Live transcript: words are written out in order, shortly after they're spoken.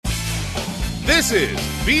This is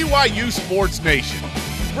BYU Sports Nation,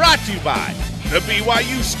 brought to you by the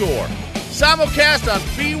BYU Store, simulcast on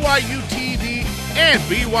BYU TV and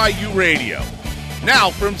BYU Radio. Now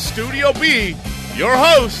from Studio B, your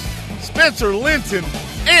hosts, Spencer Linton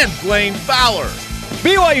and Blaine Fowler.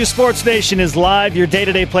 BYU Sports Nation is live, your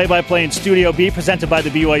day-to-day play-by-play in Studio B, presented by the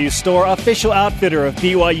BYU Store, official outfitter of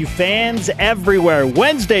BYU fans everywhere.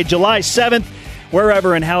 Wednesday, July 7th,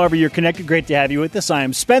 wherever and however you're connected. Great to have you with us. I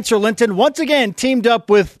am Spencer Linton, once again teamed up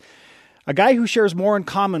with a guy who shares more in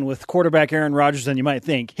common with quarterback Aaron Rodgers than you might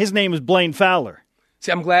think. His name is Blaine Fowler.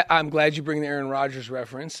 See, I'm glad you bring the Aaron Rodgers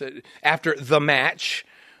reference after the match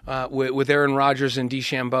with Aaron Rodgers and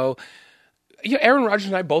DeChambeau. Yeah, Aaron Rodgers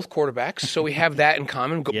and I both quarterbacks, so we have that in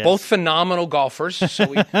common. Yes. Both phenomenal golfers, so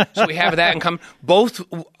we have that in common. Both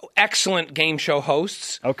excellent game show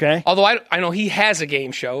hosts. Okay. Although I know he has a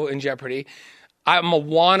game show in Jeopardy. I'm a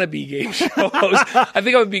wannabe game show host. I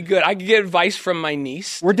think I would be good. I could get advice from my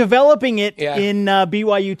niece. We're developing it in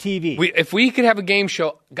BYU TV. If we could have a game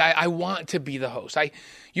show, guy, I want to be the host.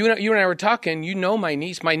 You and I were talking. You know my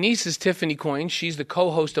niece. My niece is Tiffany Coyne. She's the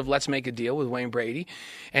co-host of Let's Make a Deal with Wayne Brady,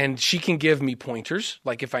 and she can give me pointers,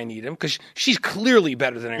 like if I need them, because she's clearly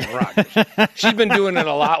better than Aaron Rodgers. She's been doing it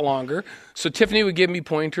a lot longer. So Tiffany would give me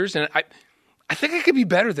pointers, and I think I could be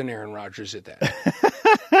better than Aaron Rodgers at that.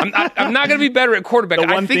 I'm not going to be better at quarterback.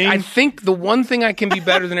 I think the one thing I can be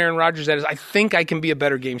better than Aaron Rodgers at is I think I can be a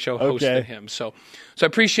better game show host than him. So I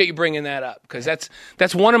appreciate you bringing that up, because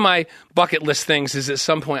that's one of my bucket list things. Is at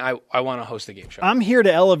some point I want to host a game show. I'm here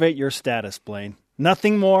to elevate your status, Blaine.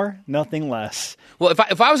 Nothing more, nothing less. Well,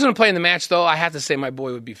 if I was going to play in the match, though, I have to say my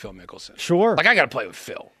boy would be Phil Mickelson. Sure, like I got to play with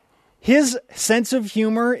Phil. His sense of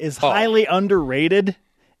humor is highly underrated.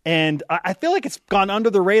 And I feel like it's gone under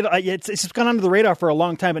the radar. It's gone under the radar for a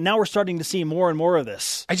long time, but now we're starting to see more and more of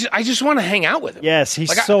this. I just want to hang out with him. Yes,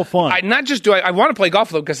 he's so fun. I want to play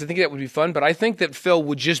golf with him because I think that would be fun, but I think that Phil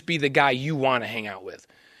would just be the guy you want to hang out with.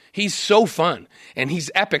 He's so fun, and he's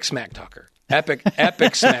epic smack talker. Epic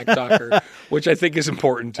smack talker, which I think is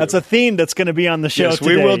important too. That's a theme that's going to be on the show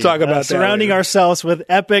today. We will talk about that. Surrounding later. Ourselves with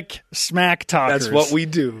epic smack talkers. That's what we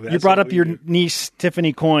do. You brought up your niece,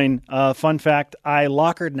 Tiffany Coyne. Fun fact, I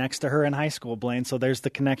lockered next to her in high school, Blaine, so there's the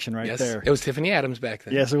connection right there. It was Tiffany Adams back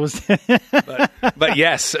then. Yes, it was. but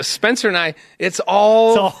yes, Spencer and I, it's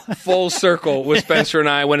all full circle with Spencer and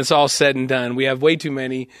I when it's all said and done. We have way too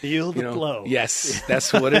many. Feel the flow. Yes,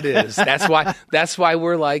 that's what it is. That's why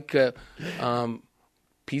we're like...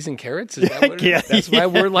 peas and carrots? Is that what it is? That's why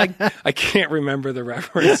we're like, I can't remember the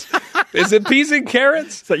reference. Is it peas and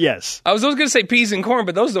carrots? So, yes. I was going to say peas and corn,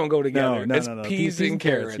 but those don't go together. No. It's peas and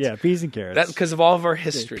carrots. Yeah, peas and carrots. That's because of all of our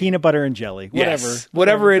history. Peanut butter and jelly.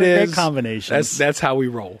 Whatever it is. Great combinations. That's how we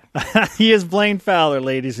roll. He is Blaine Fowler,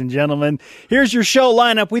 ladies and gentlemen. Here's your show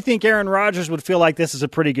lineup. We think Aaron Rodgers would feel like this is a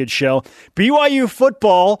pretty good show. BYU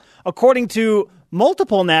football, according to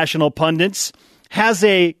multiple national pundits, has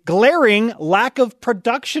a glaring lack of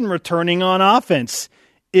production returning on offense.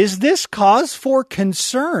 Is this cause for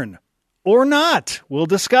concern or not? We'll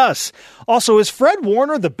discuss. Also, is Fred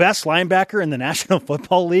Warner the best linebacker in the National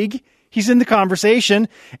Football League? He's in the conversation.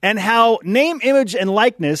 And how name, image, and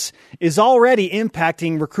likeness is already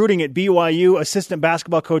impacting recruiting at BYU. Assistant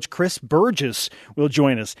basketball coach Chris Burgess will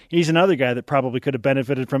join us. He's another guy that probably could have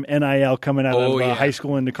benefited from NIL coming out of high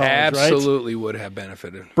school into college, Absolutely would have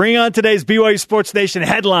benefited. Bring on today's BYU Sports Nation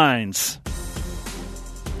headlines.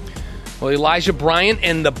 Well, Elijah Bryant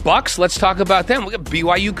and the Bucks, let's talk about them. We got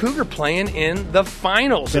BYU Cougar playing in the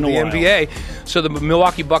finals of the NBA. So the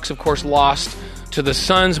Milwaukee Bucks, of course, lost to the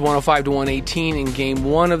Suns 105-118 in Game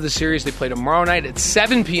 1 of the series. They play tomorrow night at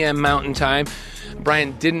 7 p.m. Mountain Time.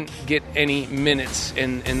 Bryant didn't get any minutes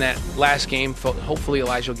in that last game. Hopefully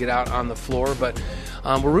Elijah will get out on the floor, but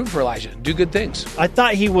we're rooting for Elijah. Do good things. I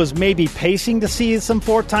thought he was maybe pacing to see some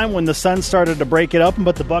floor time when the Suns started to break it up,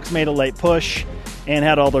 but the Bucks made a late push and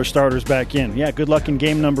had all their starters back in. Yeah, good luck in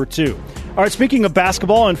game number 2. All right, speaking of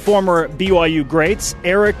basketball and former BYU greats,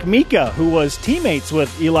 Eric Mika, who was teammates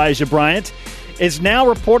with Elijah Bryant, is now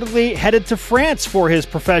reportedly headed to France for his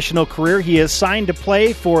professional career. He is signed to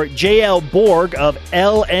play for JL Borg of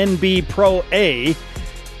LNB Pro A.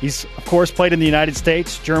 He's, of course, played in the United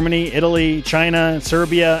States, Germany, Italy, China,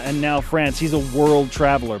 Serbia, and now France. He's a world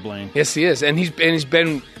traveler, Blaine. Yes, he is. And he's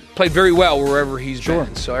been played very well wherever he's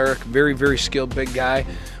been. So Eric, very, very skilled big guy.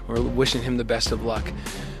 We're wishing him the best of luck.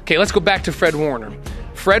 Okay, let's go back to Fred Warner.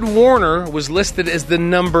 Fred Warner was listed as the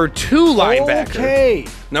number 2 linebacker. Okay.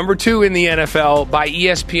 Number 2 in the NFL by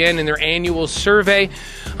ESPN in their annual survey.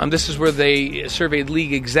 This is where they surveyed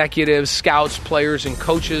league executives, scouts, players, and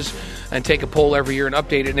coaches and take a poll every year and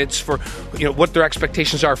update it. And it's for what their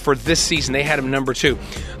expectations are for this season. They had him number 2.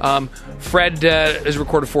 Fred has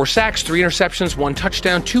recorded 4 sacks, 3 interceptions, 1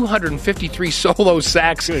 touchdown, 253 solo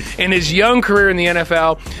sacks in his young career in the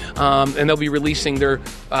NFL. And they'll be releasing their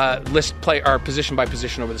position by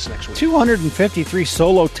position over this next week. 253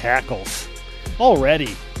 solo tackles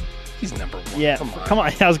already. He's number 1. Yeah, come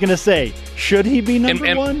on. I was going to say, should he be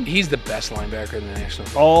number 1? He's the best linebacker in the National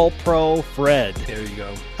Football. All-Pro Fred. There you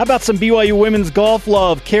go. How about some BYU women's golf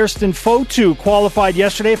love? Kirsten Fotu qualified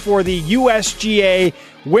yesterday for the USGA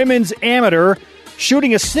Women's Amateur,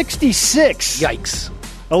 shooting a 66. Yikes.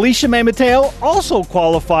 Alicia May Mateo also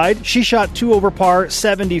qualified. She shot 2 over par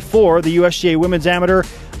 74, the USGA Women's Amateur,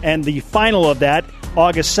 and the final of that,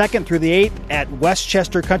 August 2nd through the 8th at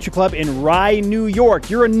Westchester Country Club in Rye, New York.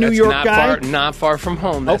 You're a New York guy? Not far from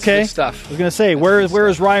home. That's good stuff. I was going to say, where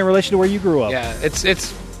is Rye in relation to where you grew up? Yeah, it's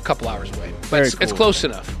a couple hours away. But it's close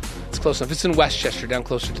enough. It's close enough. It's in Westchester, down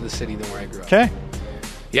closer to the city than where I grew up. Okay.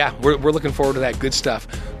 Yeah, we're looking forward to that. Good stuff.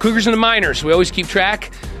 Cougars and the Miners. We always keep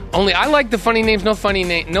track. Only I like the funny names. No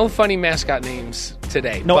funny mascot names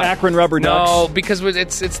today. No Akron Rubber Ducks. No, because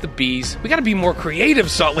it's the Bees. We got to be more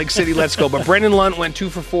creative, Salt Lake City. Let's go. But Brendan Lunt went 2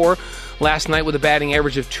 for 4 last night with a batting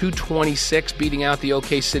average of .226, beating out the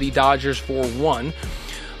OK City Dodgers 4-1.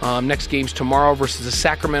 Next game's tomorrow versus the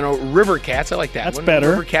Sacramento River Cats. I like that. That's one. better.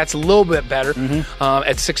 River Cats a little bit better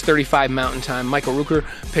at 6:35 Mountain Time. Michael Rooker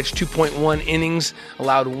pitched 2.1 innings,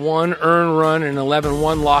 allowed 1 earned run, and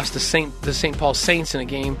 11-1 lost to the St. Paul Saints in a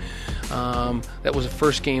game. That was the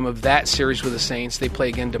first game of that series with the Saints. They play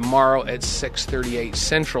again tomorrow at 6:38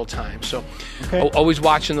 Central Time. So always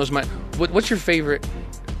watching those. What's your favorite?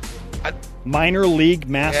 Minor league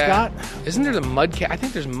mascot? Yeah. Isn't there the Mudcat? I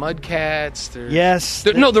think there's Mudcats. Yes.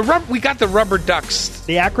 We got the Rubber Ducks.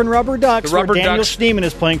 The Akron Rubber Ducks, the Rubber where Daniel Ducks. Schneeman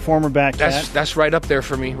is playing former back cat. That's right up there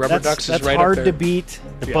for me. Rubber Ducks is right up there. That's hard to beat.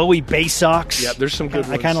 The Bowie Bay Sox. Yeah, there's some good ones.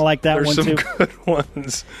 I kind of like that one, too. There's some good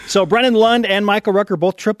ones. So Brennan Lund and Michael Rucker,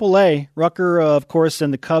 both AAA. Rucker, of course, in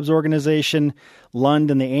the Cubs organization. Lund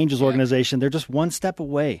in the Angels organization. They're just one step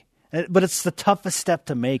away. But it's the toughest step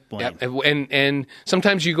to make, Blaine. Yeah, and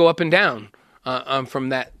sometimes you go up and down from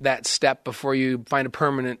that step before you find a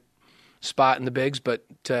permanent spot in the bigs, but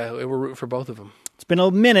we're rooting for both of them. It's been a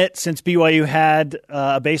minute since BYU had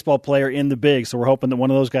a baseball player in the bigs, so we're hoping that one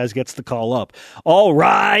of those guys gets the call up. All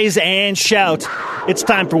rise and shout. It's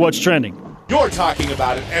time for What's Trending. You're talking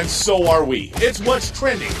about it, and so are we. It's What's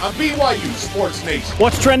Trending on BYU Sports Nation.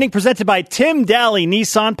 What's Trending, presented by Tim Daly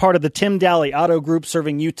Nissan, part of the Tim Daly Auto Group,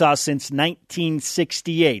 serving Utah since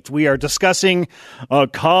 1968. We are discussing a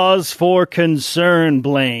cause for concern,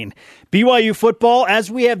 Blaine. BYU football,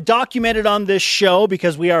 as we have documented on this show,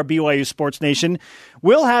 because we are BYU Sports Nation,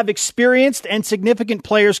 will have experienced and significant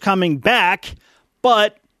players coming back,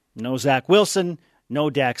 but no Zach Wilson, no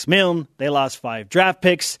Dax Milne. They lost 5 draft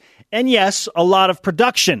picks. And yes, a lot of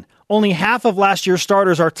production. Only half of last year's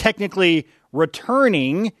starters are technically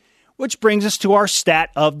returning, which brings us to our stat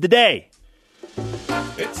of the day.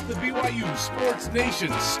 It's the BYU Sports Nation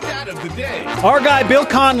stat of the day. Our guy Bill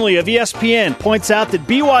Connolly of ESPN points out that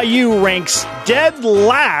BYU ranks dead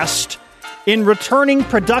last in returning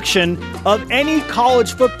production of any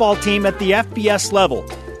college football team at the FBS level.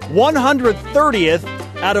 130th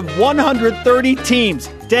out of 130 teams.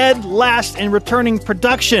 Dead last in returning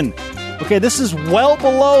production. Okay, this is well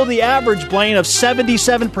below the average, Blaine, of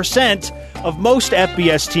 77% of most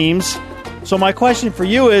FBS teams. So my question for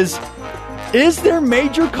you is there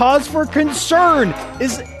major cause for concern?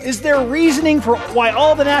 Is there reasoning for why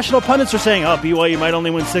all the national pundits are saying, BYU might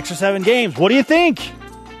only win 6 or 7 games? What do you think?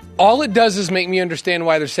 All it does is make me understand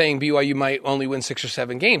why they're saying BYU might only win 6 or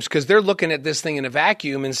 7 games, because they're looking at this thing in a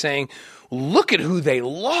vacuum and saying, look at who they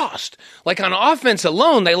lost. Like on offense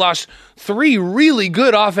alone, they lost 3 really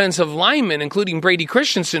good offensive linemen, including Brady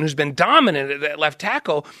Christensen, who's been dominant at left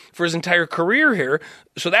tackle for his entire career here.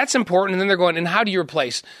 So that's important. And then they're going, and how do you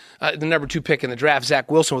replace the number 2 pick in the draft, Zach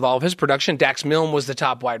Wilson, with all of his production? Dax Milne was the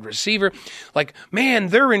top wide receiver. Like, man,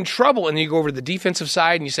 they're in trouble. And then you go over to the defensive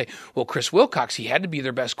side and you say, well, Chris Wilcox, he had to be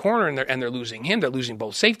their best corner, and they're losing him. They're losing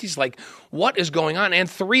both safeties. Like, what is going on? And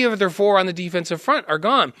 3 of their 4 on the defensive front are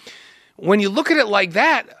gone. When you look at it like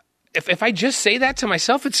that, if I just say that to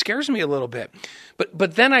myself, it scares me a little bit.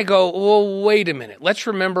 But then I go, well, wait a minute. Let's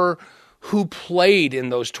remember who played in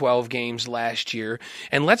those 12 games last year,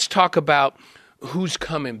 and let's talk about who's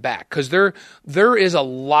coming back. Because there is a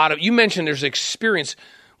lot of, you mentioned there's experience.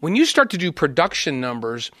 When you start to do production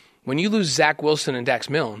numbers, when you lose Zach Wilson and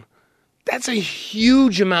Dax Milne, that's a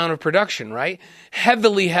huge amount of production, right?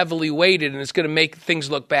 Heavily weighted, and it's going to make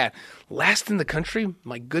things look bad. Last in the country?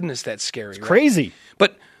 My goodness, that's scary. It's crazy.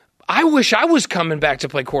 But I wish I was coming back to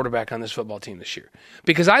play quarterback on this football team this year,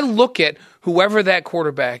 because I look at whoever that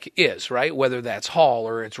quarterback is, right? Whether that's Hall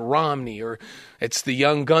or it's Romney or it's the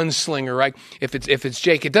young gunslinger, right? If it's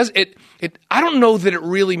Jake, I don't know that it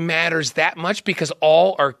really matters that much, because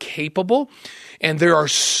all are capable and there are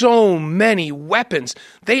so many weapons.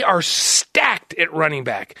 They are stacked at running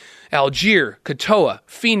back. Algier, Katoa,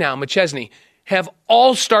 Finau, McChesney have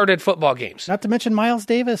all started football games. Not to mention Miles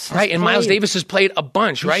Davis. Right, and Miles Davis has played a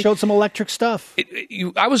bunch, right? He showed some electric stuff.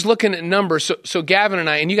 I was looking at numbers. So Gavin and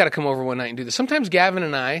I, and you got to come over one night and do this. Sometimes Gavin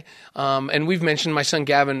and I, and we've mentioned my son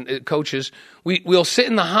Gavin coaches, we'll sit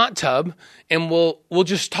in the hot tub and we'll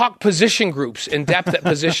just talk position groups, in depth at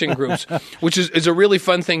position groups, which is a really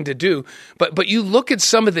fun thing to do. But you look at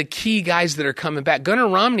some of the key guys that are coming back. Gunnar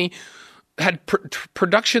Romney had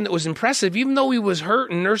production that was impressive, even though he was hurt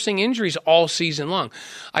and nursing injuries all season long.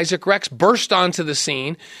 Isaac Rex burst onto the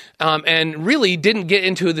scene and really didn't get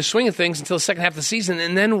into the swing of things until the second half of the season,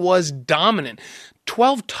 and then was dominant.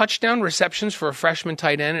 12 touchdown receptions for a freshman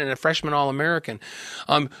tight end and a freshman All-American.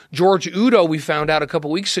 George Udo, we found out a couple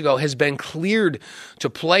weeks ago, has been cleared to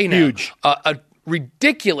play now. Huge. A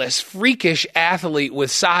ridiculous, freakish athlete with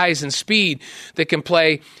size and speed that can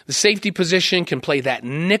play the safety position, can play that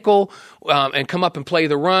nickel, and come up and play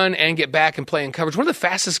the run and get back and play in coverage. One of the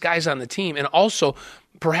fastest guys on the team, and also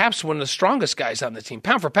perhaps one of the strongest guys on the team.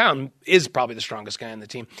 Pound for pound is probably the strongest guy on the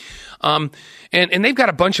team. And they've got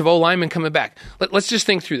a bunch of O-linemen coming back. Let's just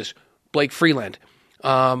think through this. Blake Freeland,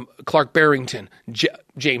 Clark Barrington,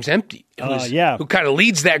 James Empty, who kind of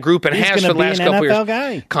leads that group and has for the last couple years.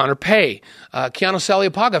 Guy. Connor Pay, Keanu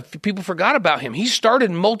Saliapaga. People forgot about him. He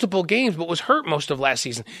started multiple games but was hurt most of last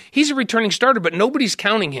season. He's a returning starter, but nobody's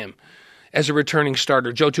counting him as a returning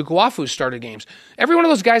starter. Joe Tukuafu started games. Every one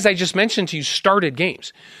of those guys I just mentioned to you started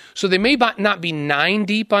games. So they may not be 9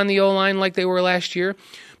 deep on the O-line like they were last year,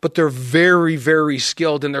 but they're very, very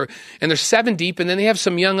skilled, and they're 7 deep, and then they have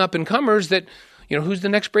some young up-and-comers that, who's the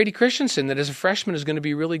next Brady Christensen that as a freshman is going to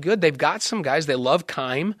be really good. They've got some guys. They love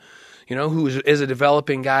Keim, who is a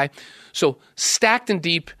developing guy. So stacked and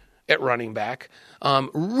deep at running back.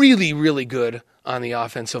 Really, really good on the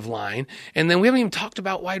offensive line. And then we haven't even talked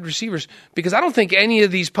about wide receivers, because I don't think any of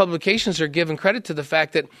these publications are giving credit to the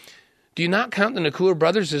fact that, do you not count the Nakua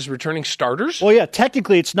brothers as returning starters? Well, yeah,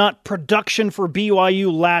 technically it's not production for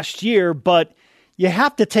BYU last year, but you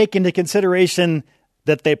have to take into consideration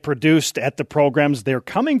that they produced at the programs they're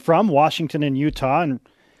coming from, Washington and Utah, and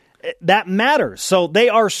that matters. So they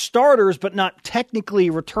are starters, but not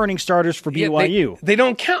technically returning starters for BYU. They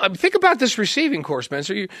don't count. Think about this receiving corps,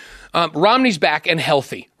 Spencer. Romney's back and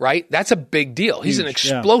healthy, right? That's a big deal. He's an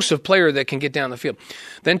explosive player that can get down the field.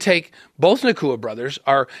 Then take both Nakua brothers,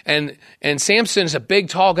 and Sampson's a big,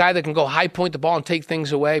 tall guy that can go high point the ball and take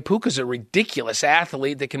things away. Puka's a ridiculous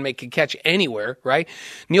athlete that can make a catch anywhere, right?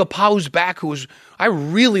 Neil Pau's back, I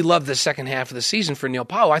really loved the second half of the season for Neil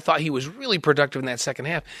Pau. I thought he was really productive in that second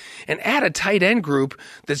half. And add a tight end group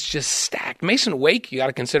that's just stacked. Mason Wake, you got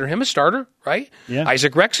to consider him a starter, right? Yeah.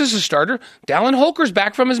 Isaac Rex is a starter. Dallin Holker's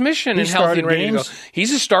back from his mission and healthy and ready to go.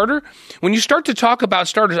 He's a starter. When you start to talk about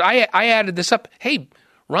starters, I added this up. Hey,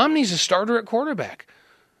 Romney's a starter at quarterback.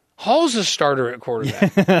 Hall's a starter at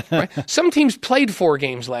quarterback. Right? Some teams played 4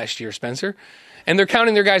 games last year, Spencer, and they're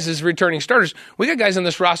counting their guys as returning starters. We got guys on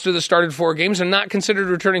this roster that started 4 games and not considered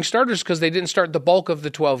returning starters because they didn't start the bulk of the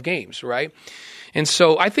 12 games, right? And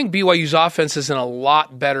so I think BYU's offense is in a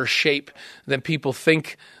lot better shape than people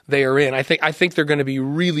think they are in. I think they're going to be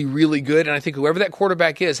really, really good, and I think whoever that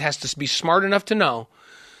quarterback is has to be smart enough to know,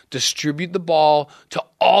 distribute the ball to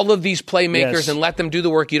all of these playmakers and let them do the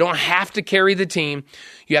work. You don't have to carry the team.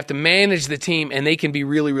 You have to manage the team, and they can be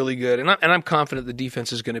really, really good. And I'm confident the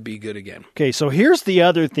defense is going to be good again. Okay, so here's the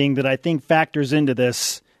other thing that I think factors into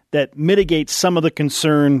this that mitigates some of the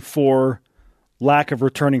concern for lack of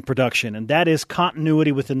returning production, and that is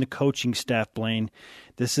continuity within the coaching staff, Blaine.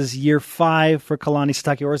 This is year 5 for Kalani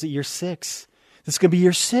Sitake, or is it year 6? This is going to be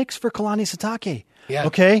year 6 for Kalani Sitake. Yeah.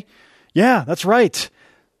 Okay? Yeah, that's right.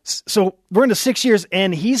 So we're into 6 years,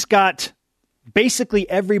 and he's got basically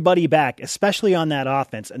everybody back, especially on that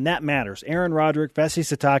offense, and that matters. Aaron Roderick, Fesi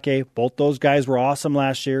Sitake, both those guys were awesome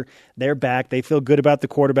last year. They're back. They feel good about the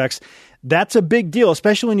quarterbacks. That's a big deal,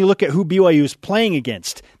 especially when you look at who BYU is playing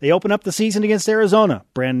against. They open up the season against Arizona,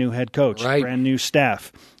 brand new head coach, brand new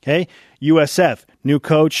staff. Okay, USF, new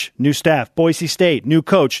coach, new staff. Boise State, new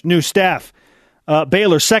coach, new staff.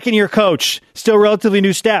 Baylor, second-year coach, still relatively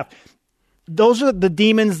new staff. Those are the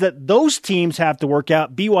demons that those teams have to work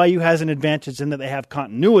out. BYU has an advantage in that they have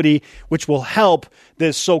continuity, which will help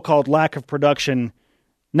this so-called lack of production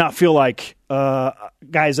not feel like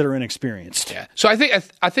guys that are inexperienced. Yeah. So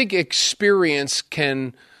I think experience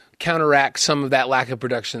can counteract some of that lack of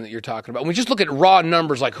production that you're talking about. When we just look at raw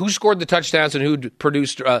numbers, like who scored the touchdowns and who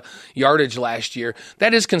produced yardage last year,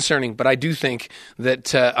 that is concerning. But I do think that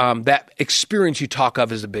that experience you talk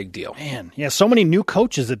of is a big deal. Man, yeah, so many new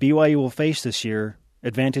coaches that BYU will face this year.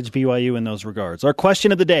 Advantage BYU in those regards. Our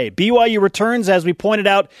question of the day: BYU returns, as we pointed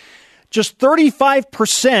out, just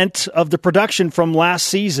 35% of the production from last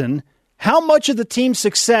season. How much of the team's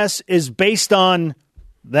success is based on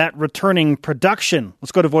that returning production?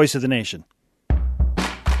 Let's go to Voice of the Nation.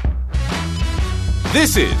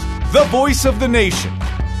 This is the Voice of the Nation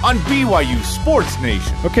on BYU Sports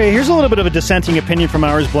Nation. Okay, here's a little bit of a dissenting opinion from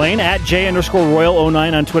ours, Blaine. At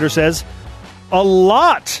J_Royal09 on Twitter says, a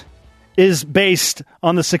lot is based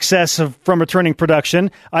on the success from returning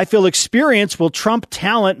production. I feel experience will trump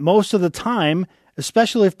talent most of the time,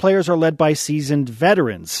 especially if players are led by seasoned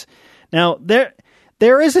veterans. Now,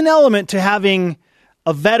 there is an element to having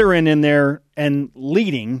a veteran in there and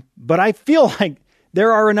leading, but I feel like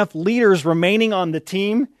there are enough leaders remaining on the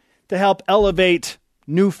team to help elevate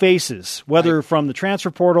new faces, whether from the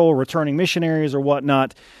transfer portal, returning missionaries, or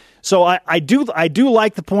whatnot. So I do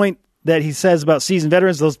like the point that he says about seasoned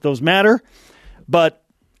veterans. Those matter, but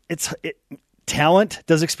talent.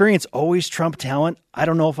 Does experience always trump talent? I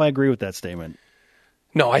don't know if I agree with that statement.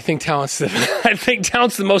 No, I think talent's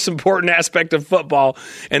the most important aspect of football.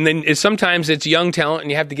 And then sometimes it's young talent,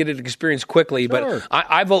 and you have to get it experience quickly. Sure. But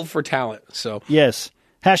I vote for talent. So yes,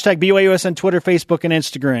 hashtag BYUS on Twitter, Facebook, and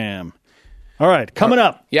Instagram. All right, coming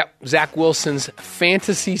up. Yep, Zach Wilson's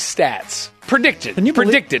fantasy stats. Predicted fantasy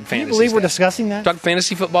stats. Can you believe we're discussing that? Talk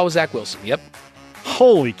fantasy football with Zach Wilson. Yep.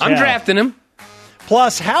 Holy cow. I'm drafting him.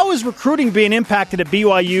 Plus, how is recruiting being impacted at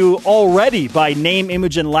BYU already by name,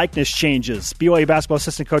 image, and likeness changes? BYU basketball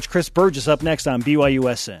assistant coach Chris Burgess up next on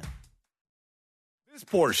BYUSN. This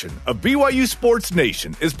portion of BYU Sports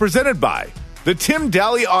Nation is presented by the Tim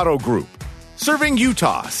Daly Auto Group, serving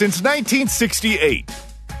Utah since 1968.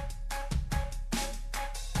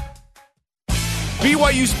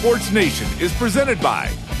 BYU Sports Nation is presented by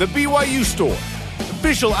the BYU Store,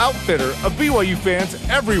 official outfitter of BYU fans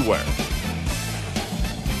everywhere.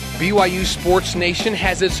 BYU Sports Nation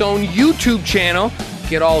has its own YouTube channel.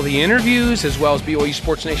 Get all the interviews as well as BYU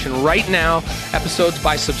Sports Nation right now episodes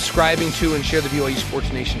by subscribing to and share the BYU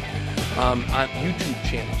Sports Nation on YouTube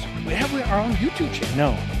channels. We have our own YouTube channel.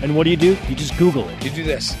 No. And what do? You just Google it. You do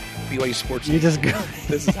this. BYU Sports You Nation. just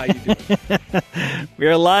This is how you do it. We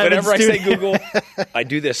are live. Whenever I say Google, I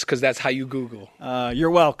do this because that's how you Google.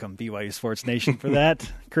 You're welcome, BYU Sports Nation, for that.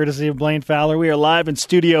 Courtesy of Blaine Fowler. We are live in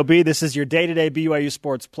Studio B. This is your day-to-day BYU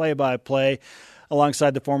Sports play-by-play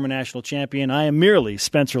alongside the former national champion. I am merely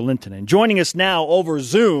Spencer Linton. And joining us now over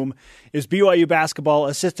Zoom is BYU basketball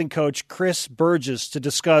assistant coach Chris Burgess to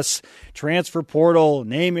discuss transfer portal,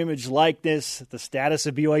 name, image, likeness, the status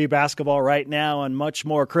of BYU basketball right now, and much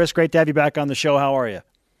more. Chris, great to have you back on the show. How are you?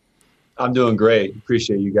 I'm doing great.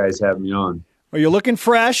 Appreciate you guys having me on. Well, you're looking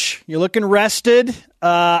fresh. You're looking rested.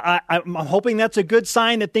 I'm hoping that's a good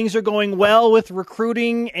sign that things are going well with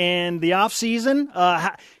recruiting and the offseason.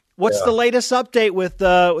 What's the latest update with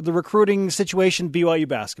the recruiting situation BYU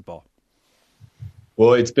basketball?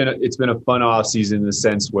 Well, it's been a fun off season in the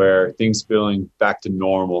sense where things feeling back to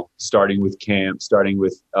normal, starting with camp,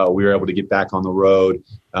 we were able to get back on the road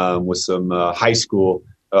with some high school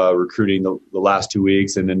recruiting the last 2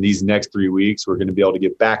 weeks. And then these next 3 weeks, we're going to be able to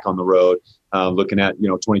get back on the road, looking at,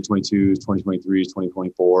 2022s, 2023s,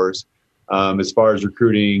 2024s. As far as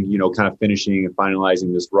recruiting, kind of finishing and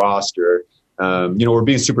finalizing this roster, we're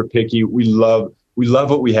being super picky. We love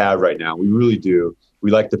what we have right now. We really do. We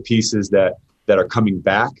like the pieces that are coming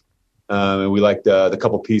back. And we like the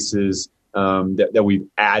couple pieces that we've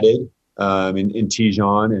added in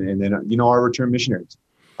Tijon and then, our return missionaries.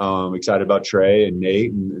 Excited about Trey and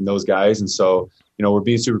Nate and those guys. And so, we're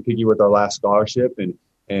being super picky with our last scholarship and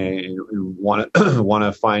want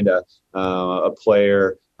to find a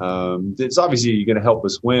player that's obviously going to help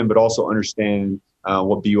us win, but also understand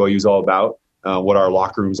what BYU is all about, what our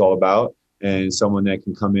locker room is all about, and someone that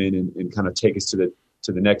can come in and kind of take us to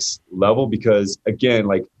the next level. Because again,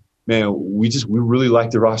 we really like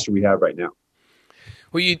the roster we have right now.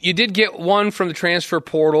 Well, you did get one from the transfer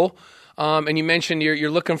portal. And you mentioned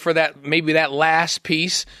you're looking for that last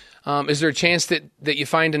piece. Is there a chance that you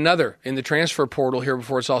find another in the transfer portal here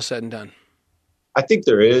before it's all said and done? I think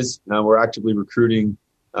there is. We're actively recruiting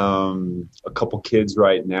a couple kids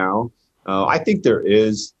right now. I think there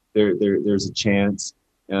is. There's a chance.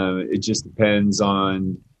 It just depends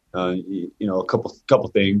on a couple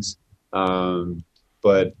things.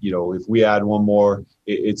 But, if we add one more,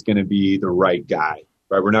 it's going to be the right guy,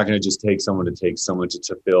 right? We're not going to just take someone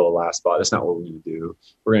to fill a last spot. That's not what we're going to do.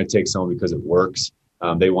 We're going to take someone because it works.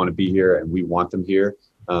 They want to be here and we want them here.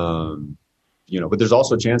 But there's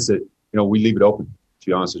also a chance that, we leave it open, to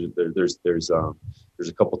be honest with you. There's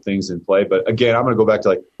a couple things in play. But again, I'm going to go back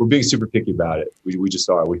to we're being super picky about it. We just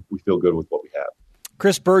are. We feel good with what we have.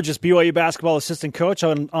 Chris Burgess, BYU basketball assistant coach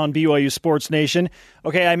on BYU Sports Nation.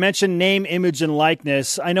 Okay, I mentioned name, image, and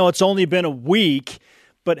likeness. I know it's only been a week,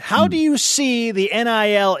 but how do you see the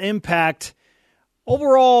NIL impact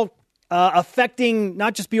overall affecting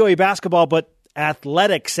not just BYU basketball, but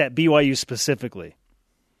athletics at BYU specifically?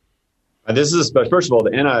 This is first of all, the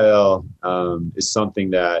NIL is something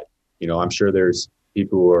that, I'm sure there's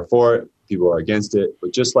people who are for it, people who are against it,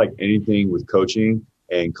 but just like anything with coaching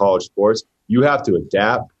and college sports, you have to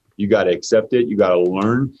adapt. You got to accept it. You got to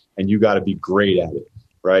learn, and you got to be great at it,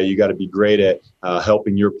 right? You got to be great at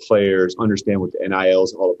helping your players understand what the NIL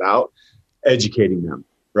is all about, educating them,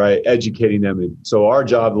 right? Educating them. And so our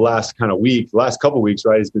job the last couple of weeks,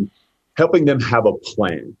 right, has been helping them have a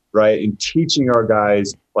plan, right? And teaching our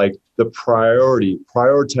guys the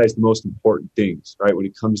prioritize the most important things, right? When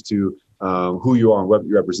it comes to who you are and what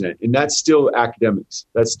you represent. And that's still academics.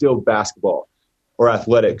 That's still basketball or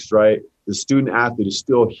athletics, right? The student athlete is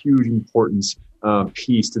still a huge importance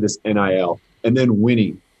piece to this NIL. And then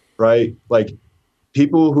winning, right?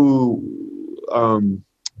 People who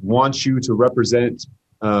want you to represent,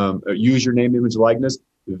 use your name, image, likeness,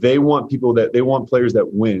 they want players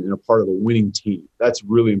that win and are part of a winning team. That's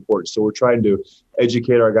really important. So we're trying to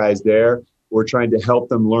educate our guys there. We're trying to help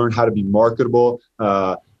them learn how to be marketable,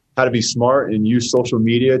 how to be smart and use social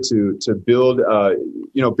media to build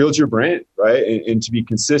your brand, right? And to be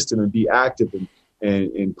consistent and be active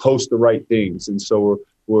and post the right things. And so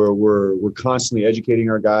we're constantly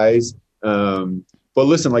educating our guys. But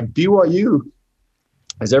listen, BYU,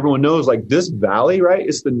 as everyone knows, this valley, right?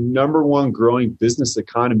 It's the number one growing business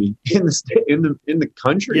economy in the state, in the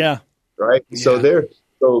country. Yeah. Right. Yeah.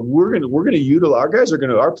 So we're gonna utilize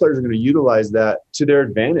our players are gonna utilize that to their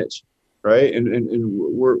advantage, right? And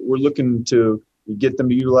we're looking to get them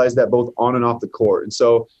to utilize that both on and off the court. And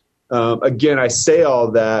so again, I say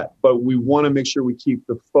all that, but we want to make sure we keep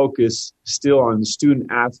the focus still on the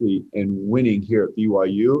student athlete and winning here at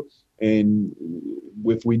BYU. And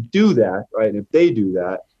if we do that, right, and if they do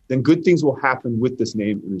that, then good things will happen with this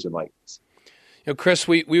name, image, and likeness. Chris,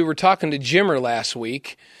 we were talking to Jimmer last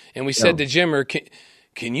week, and we said to Jimmer,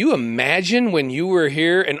 can you imagine when you were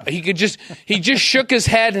here? And he just shook his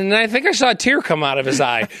head, and I think I saw a tear come out of his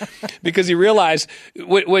eye because he realized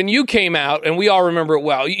when you came out, and we all remember it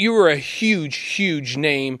well, you were a huge, huge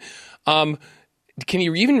name. Can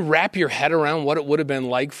you even wrap your head around what it would have been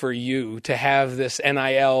like for you to have this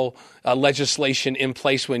NIL legislation in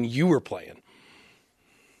place when you were playing?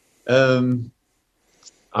 I'm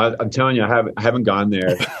telling you, I haven't gone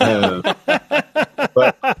there.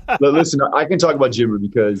 But listen, I can talk about Jimmer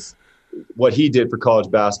because what he did for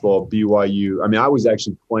college basketball, BYU. I mean, I was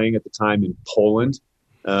actually playing at the time in Poland,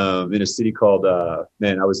 in a city called I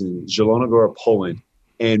was in Zielona Góra, Poland,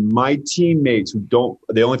 and my teammates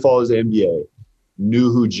they only follow the NBA.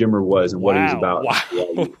 Knew who Jimmer was and what he was about.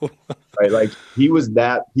 Wow. Right? He was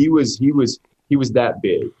that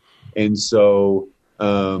big. And so,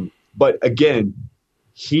 but again,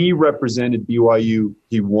 he represented BYU.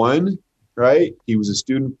 He won, right? He was a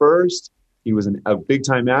student first. He was a big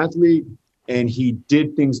time athlete and he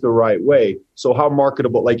did things the right way. So how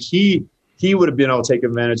marketable, he would have been able to take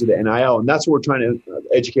advantage of the NIL. And that's what we're trying to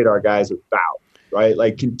educate our guys about, right?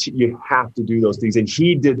 You have to do those things. And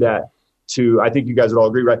he did that. I think you guys would all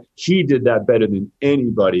agree, right? He did that better than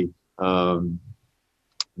anybody, in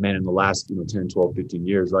the last 10, 12, 15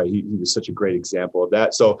 years, right? He was such a great example of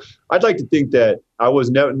that. So I'd like to think that I was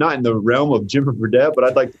not in the realm of Jimmer Fredette, but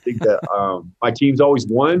I'd like to think that my team's always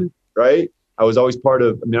won, right? I was always part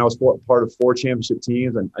of 4 championship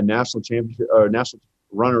teams, a national championship or national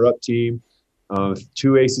runner-up team,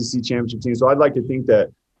 2 ACC championship teams. So I'd like to think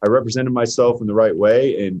that I represented myself in the right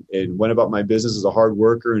way and went about my business as a hard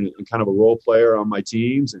worker and kind of a role player on my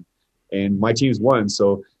teams and my teams won.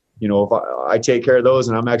 So, if I take care of those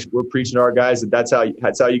and we're preaching to our guys that that's how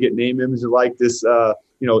you get name, image, and like this,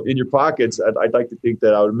 in your pockets. I'd like to think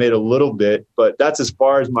that I would have made a little bit, but that's as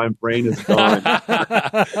far as my brain has gone.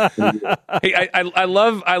 Hey, I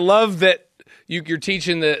love that you're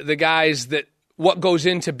teaching the guys that what goes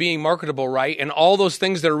into being marketable, right? And all those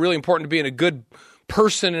things that are really important to being a good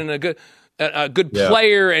person and a good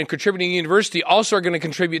player and contributing to the university also are going to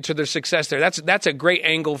contribute to their success there. That's a great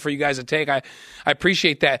angle for you guys to take. I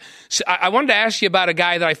appreciate that. So I wanted to ask you about a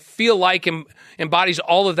guy that I feel like embodies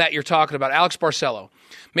all of that you're talking about, Alex Barcelo.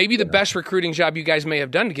 Maybe the best recruiting job you guys may have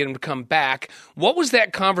done to get him to come back. What was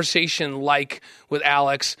that conversation like with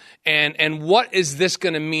Alex, and what is this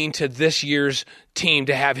going to mean to this year's team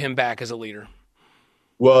to have him back as a leader?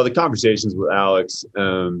 Well, the conversations with Alex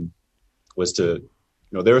was to,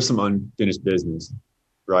 there was some unfinished business,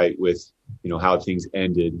 right, with, how things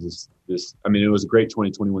ended. It was a great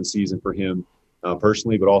 2021 season for him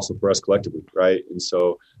personally, but also for us collectively, right? And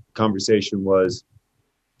so the conversation was,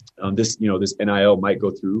 this NIL might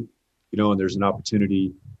go through, and there's an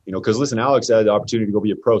opportunity, because listen, Alex had the opportunity to go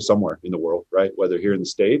be a pro somewhere in the world, right? Whether here in the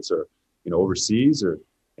States or, overseas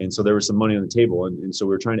and so there was some money on the table. And so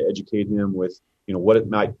we were trying to educate him with, what it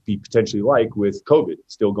might be potentially like with COVID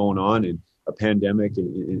still going on and a pandemic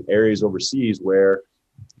in areas overseas where,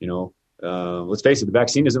 let's face it, the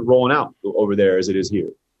vaccine isn't rolling out over there as it is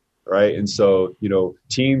here. Right. And so,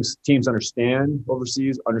 teams understand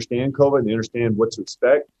overseas, understand COVID, and they understand what to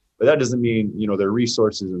expect. But that doesn't mean, their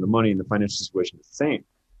resources and the money and the financial situation is the same.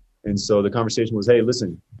 And so the conversation was, hey,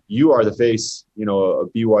 listen, you are the face,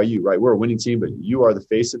 of BYU, right? We're a winning team, but you are the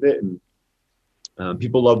face of it. And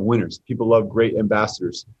people love winners. People love great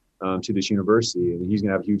ambassadors to this university. And he's going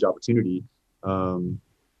to have a huge opportunity,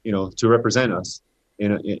 to represent us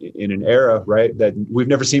in an era, right, that we've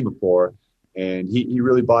never seen before. And he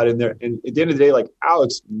really bought in there. And at the end of the day, like,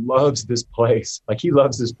 Alex loves this place. Like, he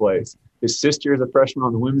loves this place. His sister is a freshman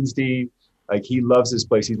on the women's team. Like, he loves this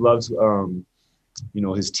place. He loves,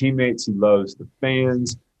 his teammates. He loves the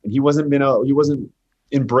fans. And he wasn't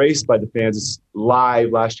embraced by the fans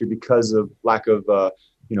live last year because of lack of,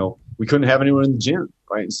 we couldn't have anyone in the gym,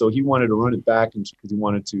 right? And so he wanted to run it back because he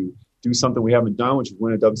wanted to do something we haven't done, which is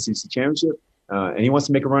win a WCC championship. And he wants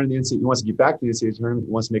to make a run in the NCAA. He wants to get back to the NCAA tournament.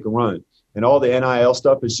 He wants to make a run. And all the NIL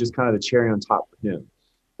stuff is just kind of the cherry on top for him.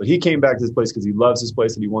 But he came back to this place because he loves this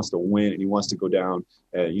place and he wants to win and he wants to go down,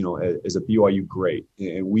 as a BYU great.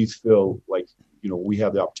 And we feel like, we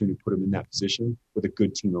have the opportunity to put him in that position with a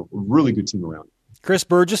good team, a really good team around him. Chris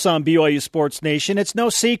Burgess on BYU Sports Nation. It's no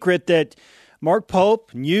secret that Mark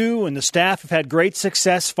Pope and you and the staff have had great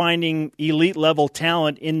success finding elite-level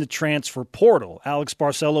talent in the transfer portal. Alex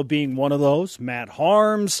Barcelo being one of those, Matt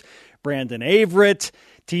Harms, Brandon Averett,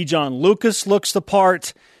 T-John Lucas looks the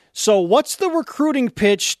part. So what's the recruiting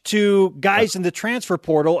pitch to guys in the transfer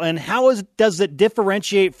portal, and how does it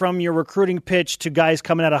differentiate from your recruiting pitch to guys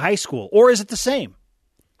coming out of high school? Or is it the same?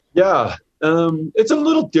 Yeah, it's a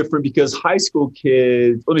little different because high school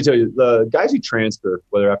kids, let me tell you, the guys who transfer,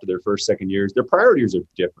 whether after their first, second years, their priorities are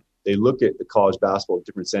different. They look at the college basketball in a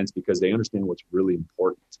different sense because they understand what's really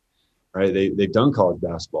important, right? They've done college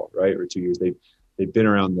basketball, right? For 2 years. They've been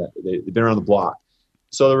around that. They've been around the block.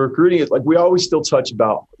 So the recruiting is like, we always still touch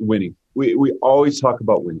about winning. We always talk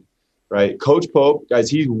about winning, right? Coach Pope, guys,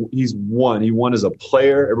 he's won. He won as a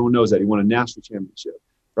player. Everyone knows that. He won a national championship,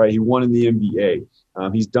 right? He won in the NBA.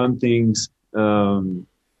 He's done things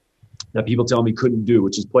that people tell him he couldn't do,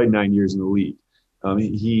 which is played 9 years in the league.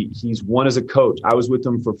 He's won as a coach. I was with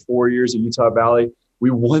him for 4 years at Utah Valley.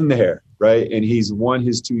 We won there, right? And he's won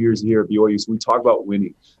his 2 years here at BYU. So we talk about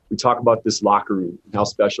winning. We talk about this locker room and how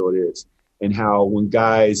special it is, and how when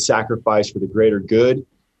guys sacrifice for the greater good,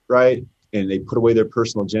 right, and they put away their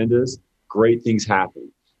personal agendas, great things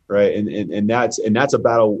happen, right? And that's a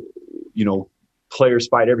battle, players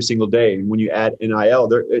fight every single day. And when you add NIL,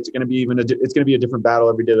 it's going to be a different battle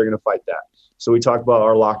every day. They're going to fight that. So we talk about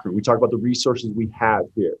our locker room. We talk about the resources we have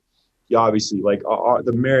here. Yeah, obviously, like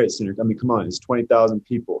the Marriott Center. I mean, come on, it's 20,000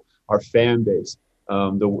 people. Our fan base,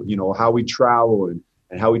 how we travel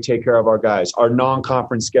and how we take care of our guys. Our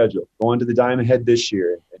non-conference schedule, going to the Diamond Head this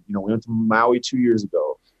year. And, we went to Maui 2 years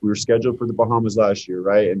ago. We were scheduled for the Bahamas last year,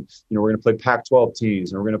 right? And, we're going to play Pac-12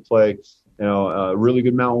 teams, and we're going to play, really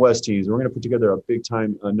good Mountain West teams. We're going to put together a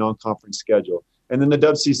big-time non-conference schedule. And then the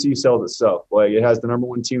WCC sells itself. Like, it has the number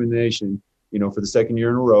one team in the nation, for the second year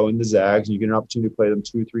in a row in the Zags. And you get an opportunity to play them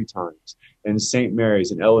 2 or 3 times. And St.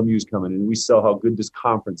 Mary's and LMU's coming. And we sell how good this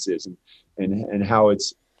conference is and how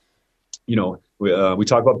it's, we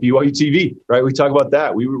talk about BYU TV, right? We talk about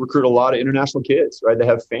that. We recruit a lot of international kids, right? They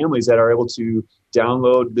have families that are able to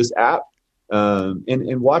download this app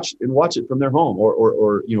and watch it from their home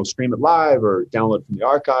or stream it live or download it from the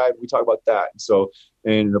archive. We talk about that.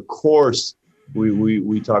 And of course,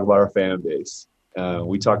 we talk about our fan base.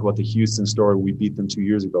 We talk about the Houston story. We beat them 2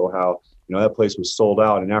 years ago, how that place was sold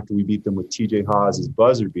out. And after we beat them with TJ Haas's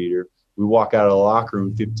buzzer beater, we walk out of the locker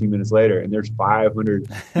room 15 minutes later, and there's 500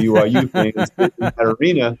 BYU fans in that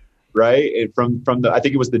arena, right? And from the, I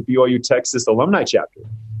think it was the BYU Texas alumni chapter.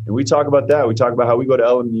 And we talk about that. We talk about how we go to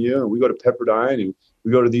LMU and we go to Pepperdine and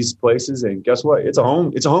we go to these places, and guess what? It's a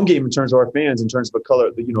home game in terms of our fans, in terms of the color,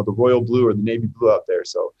 the royal blue or the navy blue out there.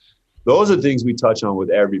 So those are things we touch on with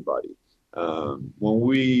everybody. When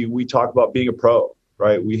we talk about being a pro,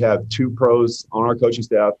 right? We have 2 pros on our coaching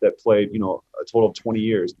staff that played, a total of 20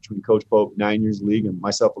 years between Coach Pope, 9 years in the league, and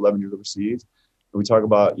myself, 11 years overseas. And we talk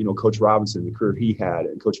about, Coach Robinson, the career he had,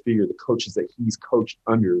 and Coach Figure, the coaches that he's coached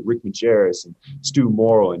under, Rick Majerus and Stu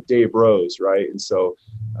Morrill and Dave Rose, right? And so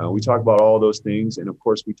we talk about all those things. And, of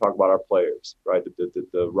course, we talk about our players, right?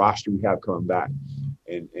 The roster we have coming back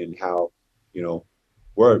and how,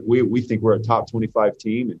 we think we're a top 25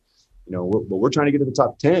 team. And, but we're trying to get to the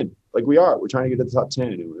top 10 like we are. We're trying to get to the top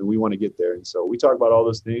 10, and we want to get there. And so we talk about all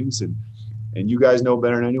those things. And you guys know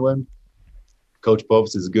better than anyone, Coach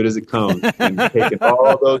Pope's as good as it comes, and taking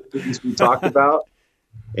all those things we talked about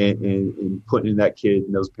and putting in that kid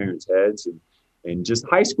and those parents' heads, and just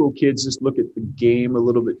high school kids just look at the game a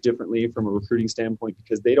little bit differently from a recruiting standpoint,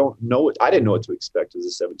 because they don't know it. I didn't know what to expect as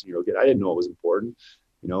a 17-year-old kid. I didn't know it was important.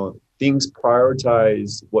 Things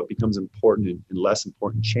prioritize what becomes important and less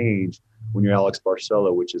important change when you're Alex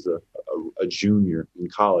Barcelo, which is a junior in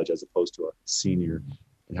college as opposed to a senior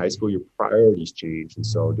in high school. Your priorities change. And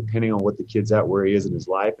so depending on what the kid's at, where he is in his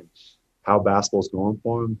life and how basketball's going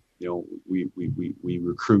for him, we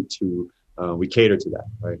recruit to, we cater to that,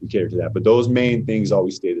 right? We cater to that. But those main things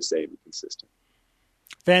always stay the same and consistent.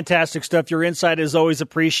 Fantastic stuff. Your insight is always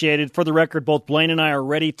appreciated. For the record, both Blaine and I are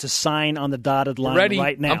ready to sign on the dotted line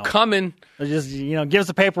right now. I'm coming. Just, give us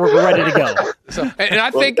the paperwork. We're ready to go. And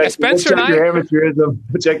I think Spencer and I... Check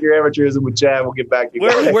your amateurism with Chad. We'll get back to you.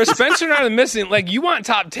 Where Spencer and I are missing, you want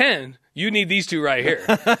top 10, you need these 2 right here.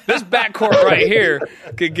 This backcourt right here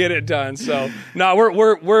could get it done. So, no,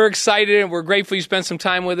 we're excited, and we're grateful you spent some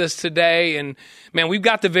time with us today. And, man, we've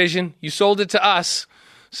got the vision. You sold it to us.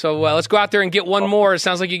 So let's go out there and get one more. It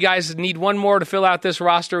sounds like you guys need one more to fill out this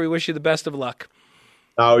roster. We wish you the best of luck.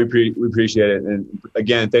 We appreciate it. And,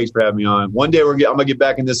 again, thanks for having me on. One day I'm going to get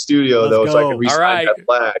back in this studio, so I can re-sign that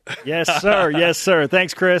flag. Yes, sir. Yes, sir.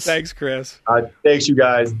 Thanks, Chris. Thanks, Chris. Thanks, you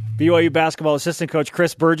guys. BYU basketball assistant coach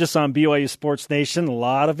Chris Burgess on BYU Sports Nation. A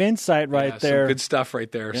lot of insight right there. Some good stuff right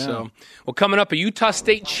there. Yeah. So, coming up, a Utah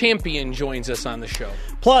State champion joins us on the show.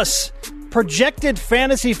 Plus, projected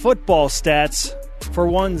fantasy football stats for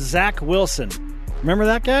one Zach Wilson. Remember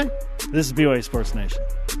that guy? This is BYU Sports Nation.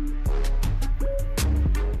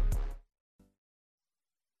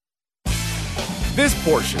 This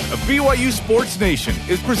portion of BYU Sports Nation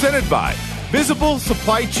is presented by Visible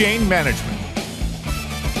Supply Chain Management.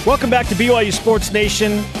 Welcome back to BYU Sports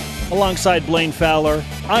Nation. Alongside Blaine Fowler,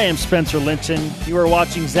 I am Spencer Linton. You are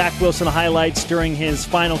watching Zach Wilson highlights during his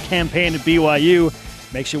final campaign at BYU.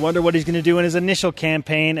 Makes you wonder what he's going to do in his initial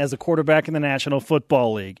campaign as a quarterback in the National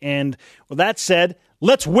Football League. And with that said,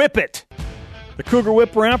 let's whip it. The Cougar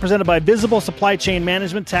Whip Around, presented by Visible Supply Chain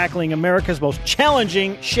Management, tackling America's most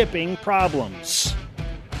challenging shipping problems.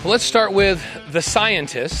 Well, let's start with the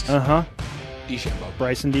scientist. DeChambeau.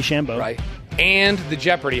 Bryson DeChambeau. Right. And the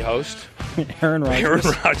Jeopardy host. Aaron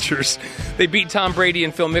Rodgers. They beat Tom Brady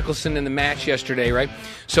and Phil Mickelson in the match yesterday, right?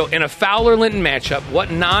 So in a Fowler-Linton matchup,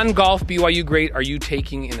 what non-golf BYU great are you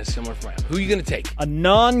taking in a similar format? Who are you going to take? A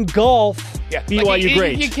non-golf BYU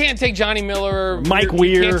great. You can't take Johnny Miller or Mike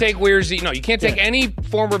Weir. You can't take Weir. No, you can't take any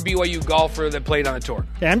former BYU golfer that played on the tour.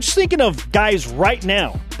 Yeah, I'm just thinking of guys right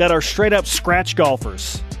now that are straight-up scratch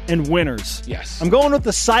golfers and winners. Yes. I'm going with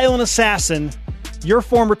the silent assassin, your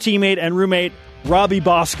former teammate and roommate, Robbie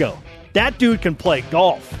Bosco. That dude can play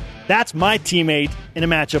golf. That's my teammate in a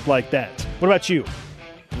matchup like that. What about you?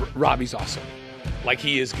 Robbie's awesome.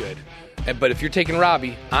 He is good. But if you're taking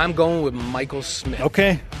Robbie, I'm going with Michael Smith.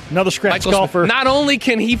 Okay, another scratch golfer. Not only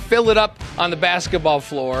can he fill it up on the basketball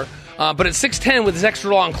floor, but at 6'10" with his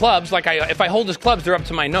extra long clubs, if I hold his clubs, they're up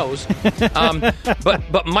to my nose.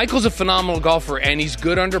 But Michael's a phenomenal golfer, and he's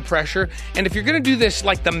good under pressure. And if you're going to do this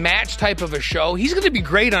the match type of a show, he's going to be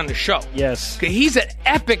great on the show. Yes. He's an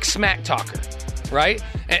epic smack talker, right?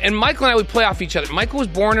 And Michael and I would play off each other. Michael was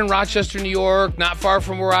born in Rochester, New York, not far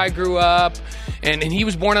from where I grew up. And he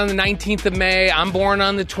was born on the 19th of May. I'm born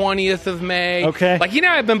on the 20th of May. Okay. He and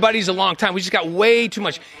I have been buddies a long time. We just got way too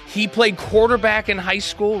much. He played quarterback in high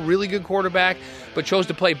school, really good quarterback, but chose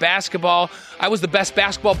to play basketball. I was the best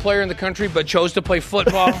basketball player in the country, but chose to play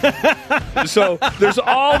football. So there's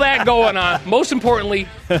all that going on. Most importantly,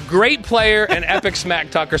 great player and epic smack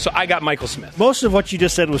talker. So I got Michael Smith. Most of what you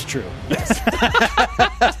just said was true. Yes.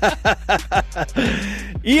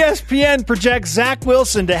 ESPN projects Zach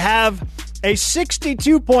Wilson to have A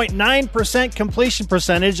 62.9% completion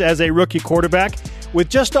percentage as a rookie quarterback with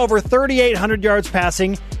just over 3,800 yards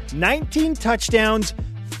passing, 19 touchdowns,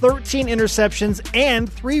 13 interceptions,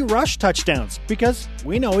 and 3 rush touchdowns because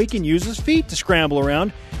we know he can use his feet to scramble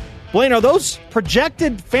around. Blaine, are those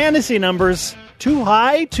projected fantasy numbers too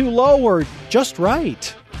high, too low, or just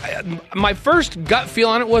right? My first gut feel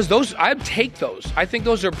on it was those. I'd take those. I think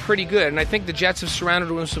those are pretty good, and I think the Jets have surrounded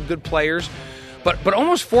him with some good players. But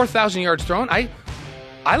almost 4,000 yards thrown, I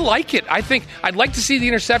like it. I think I'd like to see the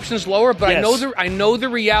interceptions lower, but yes. I know the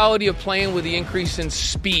reality of playing with the increase in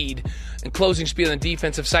speed and closing speed on the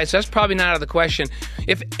defensive side. So that's probably not out of the question.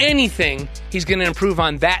 If anything, he's going to improve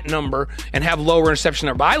on that number and have lower interception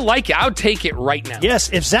number. But I like it. I would take it right now.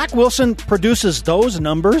 Yes, if Zach Wilson produces those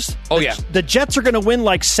numbers, the Jets are going to win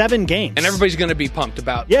like 7 games. And everybody's going to be pumped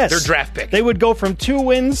about their draft pick. They would go from 2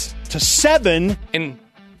 wins to 7. And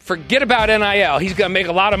forget about NIL. He's going to make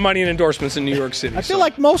a lot of money in endorsements in New York City. I feel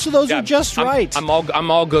like most of those are just right.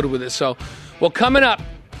 I'm all good with it. So, well, coming up,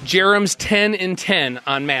 Jerem's 10 in 10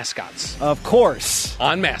 on mascots. Of course.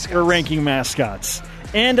 On mascots. We're ranking mascots.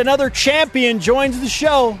 And another champion joins the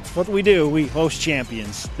show. What do? We host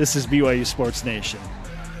champions. This is BYU Sports Nation.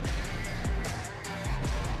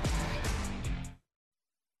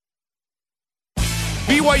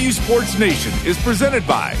 BYU Sports Nation is presented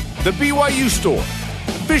by The BYU Store,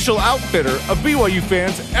 official outfitter of BYU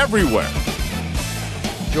fans everywhere.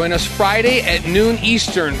 Join us Friday at noon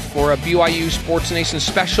Eastern for a BYU Sports Nation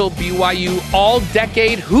special BYU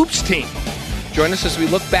All-Decade Hoops Team. Join us as we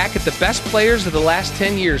look back at the best players of the last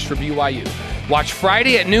 10 years for BYU. Watch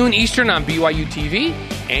Friday at noon Eastern on BYU TV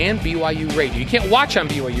and BYU Radio. You can't watch on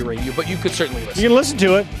BYU Radio, but you could certainly listen. You can listen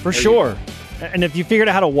to it, for sure. And if you figured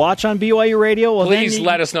out how to watch on BYU Radio, well, please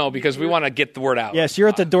let us know because we want to get the word out. Yes, you're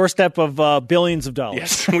at the doorstep of billions of dollars.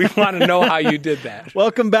 Yes, we want to know how you did that.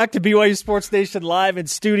 Welcome back to BYU Sports Nation live in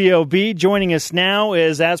Studio B. Joining us now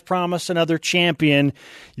is, as promised, another champion,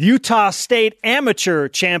 Utah State amateur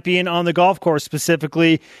champion on the golf course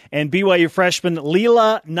specifically, and BYU freshman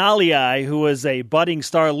Leela Naliai, who is a budding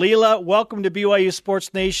star. Leela, welcome to BYU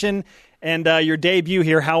Sports Nation and your debut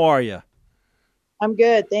here. How are you? I'm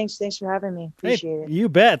good. Thanks for having me. Appreciate it. You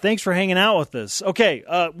bet. Thanks for hanging out with us. Okay,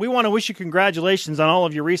 we want to wish you congratulations on all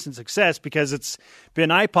of your recent success because it's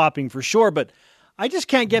been eye-popping for sure, but I just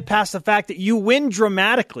can't get past the fact that you win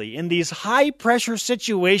dramatically in these high-pressure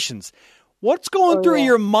situations. What's going through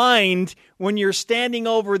your mind when you're standing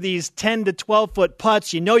over these 10 to 12-foot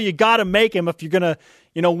putts? You know you got to make them if you're going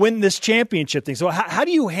to, win this championship thing. So how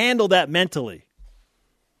do you handle that mentally?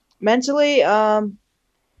 Mentally,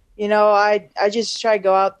 I just try to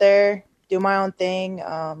go out there, do my own thing.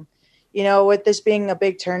 With this being a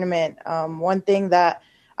big tournament, one thing that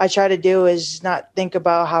I try to do is not think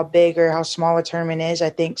about how big or how small a tournament is.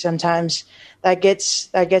 I think sometimes that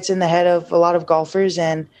gets in the head of a lot of golfers.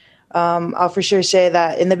 And I'll for sure say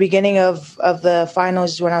that in the beginning of the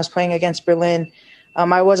finals when I was playing against Berlin,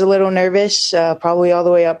 I was a little nervous, probably all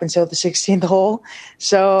the way up until the 16th hole.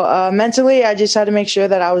 So mentally, I just had to make sure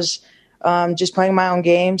that I was just playing my own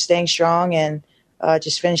game, staying strong, and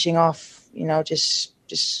just finishing off,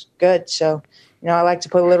 just good. So, I like to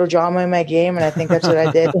put a little drama in my game, and I think that's what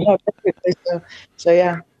I did. So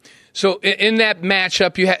yeah. So in that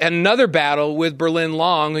matchup, you had another battle with Berlin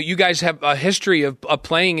Long. You guys have a history of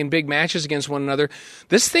playing in big matches against one another.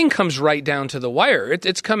 This thing comes right down to the wire.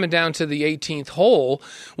 It's coming down to the 18th hole.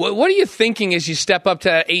 What are you thinking as you step up to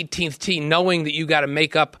that 18th tee, knowing that you got to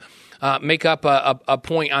make up a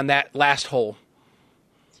point on that last hole?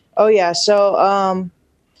 Oh yeah. So,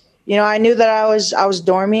 I knew that I was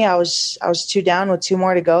dormy. I was 2 down with 2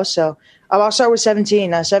 more to go. So I'll start with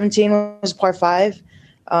 17. 17 was par 5.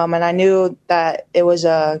 And I knew that it was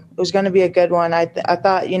going to be a good one. I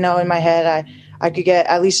thought, in my head, I could get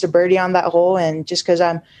at least a birdie on that hole. And just cause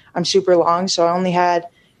I'm super long. So I only had,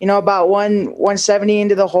 about 170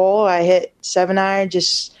 into the hole. I hit 7-iron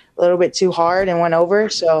just a little bit too hard and went over.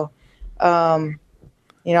 So,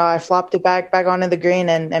 I flopped it back onto the green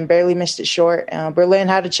and barely missed it short. Berlin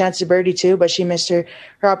had a chance to birdie too, but she missed her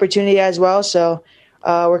opportunity as well. So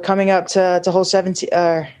we're coming up to hole 17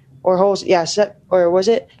 or holes. Yeah. Or was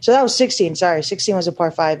it? So that was 16. Sorry. 16 was a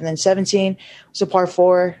par 5 and then 17 was a par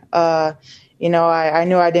 4. I knew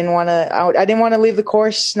I didn't want to leave the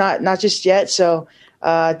course, not just yet. So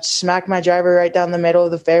smacked my driver right down the middle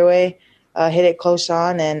of the fairway, hit it close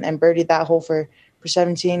on and birdied that hole for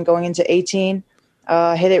 17 going into 18.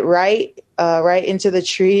 Hit it right into the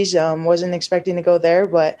trees. Wasn't expecting to go there,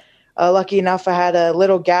 but lucky enough, I had a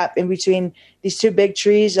little gap in between these 2 big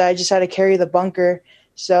trees. I just had to carry the bunker.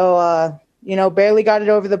 So, barely got it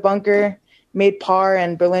over the bunker, made par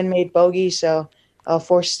and Berlin made bogey, so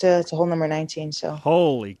forced to hole number 19. So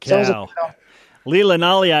holy cow. Leela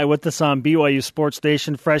Naliai with us on BYU Sports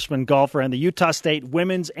Nation, freshman golfer and the Utah State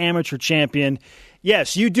women's amateur champion.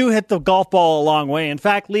 Yes, you do hit the golf ball a long way. In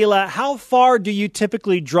fact, Leela, how far do you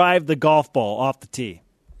typically drive the golf ball off the tee?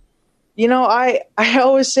 I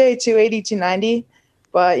always say 280, 290.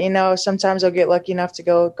 But, sometimes I'll get lucky enough to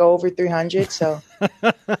go over 300. So,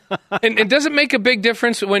 and does it make a big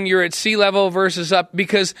difference when you're at sea level versus up?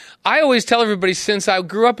 Because I always tell everybody, since I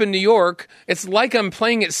grew up in New York, it's like I'm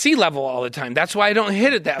playing at sea level all the time. That's why I don't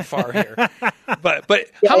hit it that far here.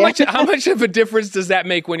 But how much of a difference does that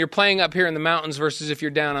make when you're playing up here in the mountains versus if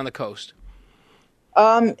you're down on the coast?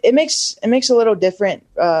 It makes a little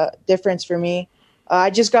difference for me. I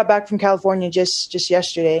just got back from California just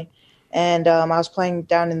yesterday. And I was playing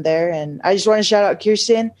down in there. And I just want to shout out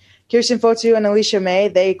Kirsten Fotu and Alicia May.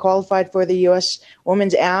 They qualified for the U.S.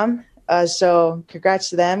 Women's Am. So congrats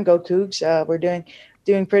to them. Go Cougs. We're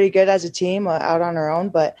doing pretty good as a team out on our own.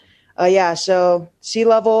 But, so sea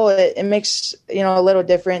level, it makes, a little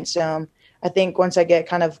difference. I think once I get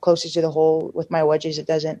kind of closer to the hole with my wedges, it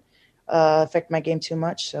doesn't affect my game too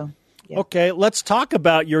much. So. Yeah. Okay, let's talk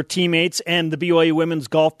about your teammates and the BYU women's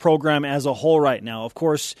golf program as a whole right now. Of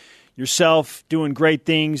course, yourself doing great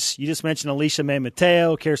things. You just mentioned Alicia May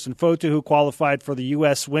Mateo, Kirsten Fotu, who qualified for the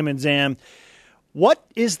U.S. Women's Am. What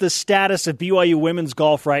is the status of BYU women's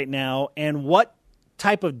golf right now, and what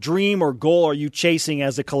type of dream or goal are you chasing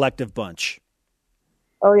as a collective bunch?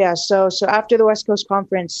 Oh, yeah. So after the West Coast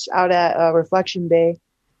Conference out at Reflection Bay,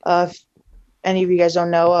 if any of you guys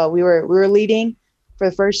don't know, we were leading for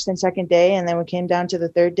the first and second day, and then we came down to the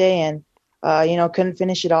third day and, couldn't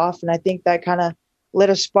finish it off. And I think that kind of lit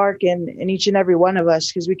a spark in each and every one of us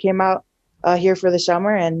because we came out here for the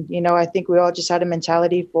summer. And, I think we all just had a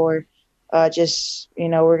mentality for we're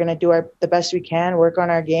going to do the best we can, work on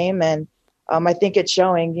our game. And I think it's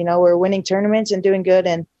showing, we're winning tournaments and doing good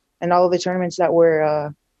and all of the tournaments that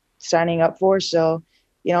we're signing up for. So,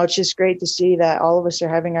 it's just great to see that all of us are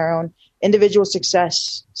having our own individual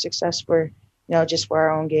success for, just for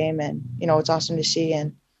our own game. And, it's awesome to see.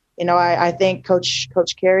 And, I thank Coach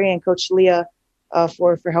Carey and Coach Leah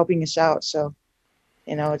for helping us out. So,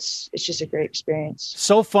 it's just a great experience.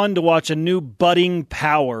 So fun to watch a new budding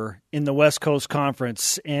power in the West Coast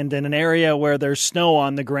Conference and in an area where there's snow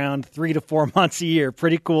on the ground 3 to 4 months a year.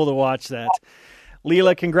 Pretty cool to watch that.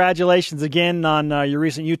 Leela, congratulations again on your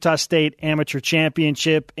recent Utah State Amateur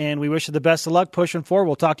Championship, and we wish you the best of luck pushing forward.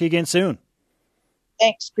 We'll talk to you again soon.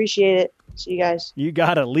 Thanks. Appreciate it. See you guys. You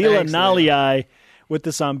got it. Leela Naliai with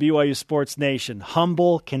us on BYU Sports Nation.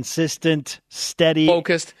 Humble, consistent, steady.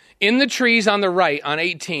 Focused. In the trees on the right on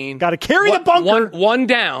 18. Got to carry the bunker. One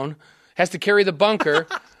down. Has to carry the bunker.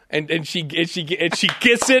 and she gets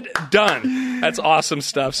it done. That's awesome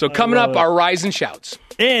stuff. So coming up, our Rise and Shouts.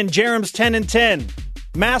 And Jerem's 10 and 10.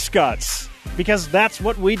 Mascots. Because that's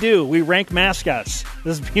what we do. We rank mascots.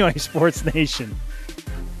 This is BYU Sports Nation.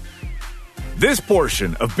 This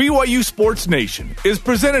portion of BYU Sports Nation is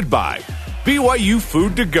presented by BYU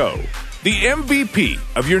Food to Go, the MVP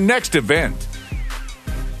of your next event.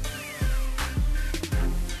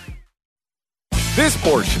 This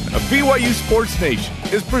portion of BYU Sports Nation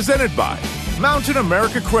is presented by Mountain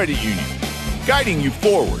America Credit Union, guiding you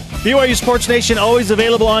forward. BYU Sports Nation, always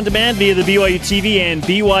available on demand via the BYU TV and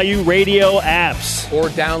BYU radio apps. Or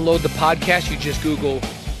download the podcast. You just Google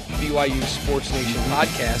BYU Sports Nation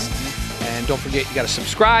podcast. And don't forget, you got to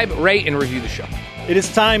subscribe, rate, and review the show. It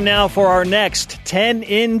is time now for our next 10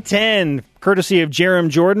 in 10, courtesy of Jerem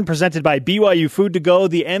Jordan, presented by BYU Food to Go,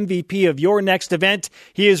 the MVP of your next event.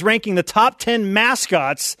 He is ranking the top 10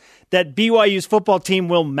 mascots that BYU's football team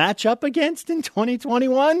will match up against in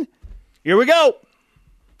 2021. Here we go.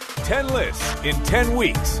 10 lists in 10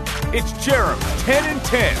 weeks. It's Jerem 10 in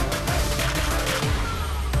 10.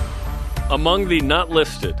 Among the not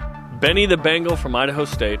listed, Benny the Bengal from Idaho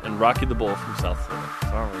State and Rocky the Bull from South Florida.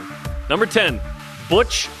 Sorry. Number 10,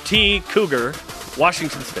 Butch T. Cougar,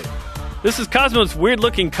 Washington State. This is Cosmo's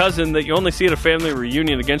weird-looking cousin that you only see at a family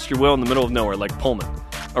reunion against your will in the middle of nowhere, like Pullman.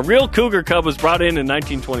 A real cougar cub was brought in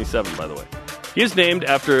 1927, by the way. He is named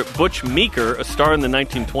after Butch Meeker, a star in the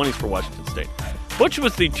 1920s for Washington State. Butch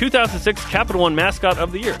was the 2006 Capital One Mascot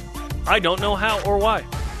of the Year. I don't know how or why.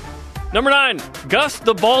 Number 9, Gus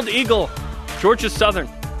the Bald Eagle, Georgia Southern.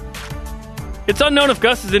 It's unknown if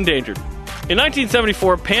Gus is endangered. In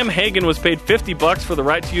 1974, Pam Hagen was paid $50 for the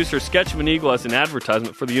right to use her sketch of an eagle as an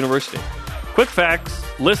advertisement for the university. Quick facts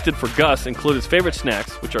listed for Gus include his favorite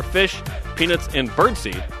snacks, which are fish, peanuts, and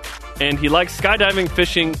birdseed. And he likes skydiving,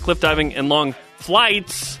 fishing, cliff diving, and long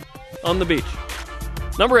flights on the beach.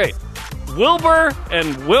 Number 8, Wilbur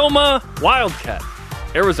and Wilma Wildcat,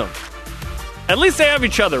 Arizona. At least they have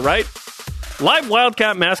each other, right? Live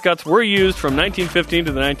Wildcat mascots were used from 1915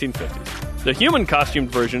 to the 1950s. The human costumed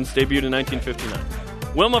versions debuted in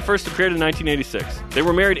 1959. Wilma first appeared in 1986. They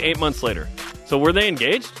were married 8 months later. So were they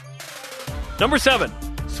engaged? Number 7,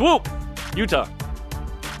 Swoop, Utah.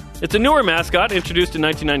 It's a newer mascot introduced in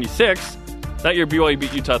 1996. That year, BYU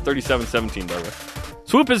beat Utah 37-17, by the way.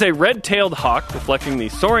 Swoop is a red-tailed hawk reflecting the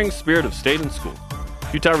soaring spirit of state and school.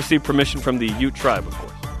 Utah received permission from the Ute tribe, of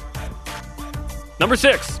course. Number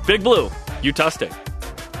 6, Big Blue, Utah State.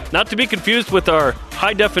 Not to be confused with our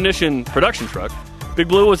high-definition production truck, Big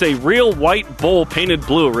Blue was a real white bull painted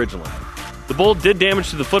blue originally. The bull did damage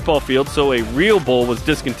to the football field, so a real bull was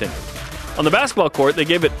discontinued. On the basketball court, they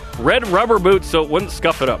gave it red rubber boots so it wouldn't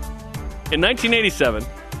scuff it up. In 1987,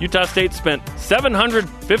 Utah State spent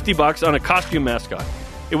 $750 on a costume mascot.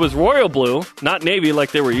 It was royal blue, not navy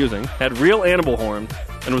like they were using, had real animal horns,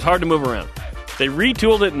 and was hard to move around. They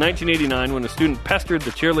retooled it in 1989 when a student pestered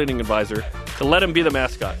the cheerleading advisor to let him be the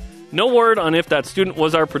mascot. No word on if that student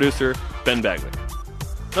was our producer, Ben Bagley.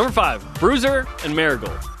 Number 5, Bruiser and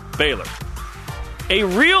Marigold, Baylor. A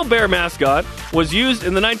real bear mascot was used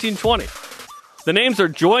in the 1920s. The names are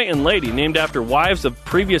Joy and Lady, named after wives of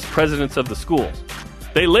previous presidents of the schools.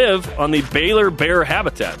 They live on the Baylor bear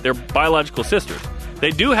habitat. They're biological sisters. They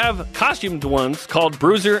do have costumed ones called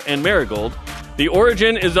Bruiser and Marigold. The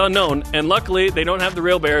origin is unknown, and luckily they don't have the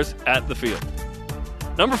real bears at the field.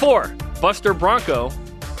 Number 4, Buster Bronco,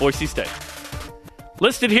 Boise State.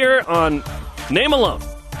 Listed here on name alone,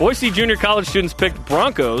 Boise junior college students picked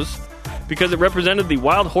Broncos because it represented the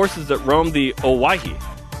wild horses that roamed the Owyhee.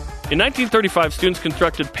 In 1935, students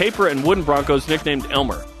constructed paper and wooden Broncos nicknamed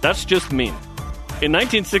Elmer. That's just mean. In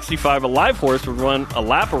 1965, a live horse would run a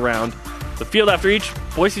lap around the field after each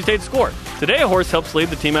Boise State score. Today, a horse helps lead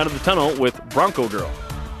the team out of the tunnel with Bronco Girl.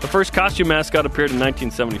 The first costume mascot appeared in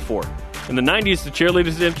 1974. In the 90s, the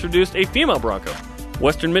cheerleaders introduced a female Bronco.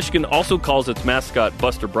 Western Michigan also calls its mascot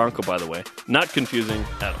Buster Bronco, by the way. Not confusing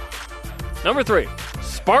at all. Number 3,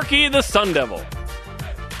 Sparky the Sun Devil.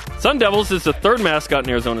 Sun Devils is the third mascot in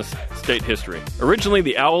Arizona State history. Originally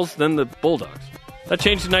the Owls, then the Bulldogs. That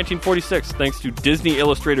changed in 1946 thanks to Disney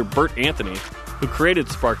illustrator Bert Anthony, who created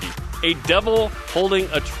Sparky, a devil holding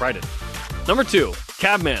a trident. Number 2,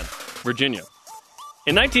 Cabman, Virginia.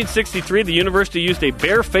 In 1963, the university used a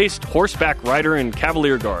bare-faced horseback rider in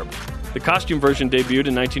cavalier garb. The costume version debuted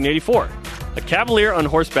in 1984. A cavalier on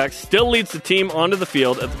horseback still leads the team onto the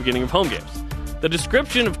field at the beginning of home games. The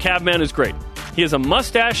description of Cabman is great. He has a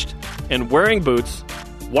mustached and wearing boots,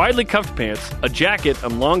 widely cuffed pants, a jacket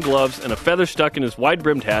and long gloves, and a feather stuck in his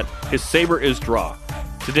wide-brimmed hat. His saber is draw.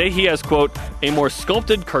 Today he has, quote, a more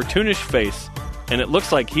sculpted, cartoonish face, and it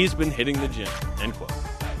looks like he's been hitting the gym, end quote.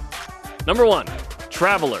 Number 1,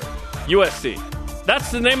 Traveler, USC.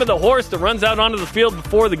 That's the name of the horse that runs out onto the field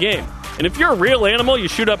before the game. And if you're a real animal, you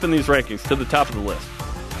shoot up in these rankings to the top of the list.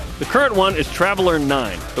 The current one is Traveler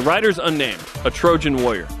 9. The rider's unnamed, a Trojan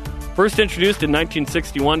warrior. First introduced in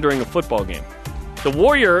 1961 during a football game. The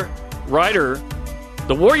warrior rider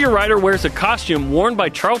wears a costume worn by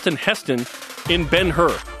Charlton Heston in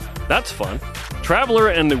Ben-Hur. That's fun. Traveler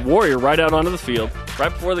and the warrior ride out onto the field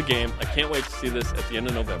right before the game. I can't wait to see this at the end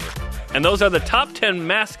of November. And those are the top 10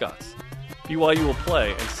 mascots BYU will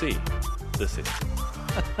play and see this season.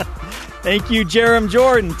 Thank you, Jerem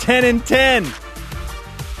Jordan. 10 and 10.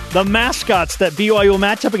 The mascots that BYU will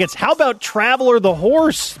match up against. How about Traveler the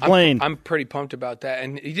horse, Blaine? I'm pretty pumped about that.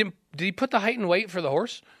 And did he put the height and weight for the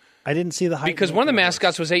horse? I didn't see the height. Because one of the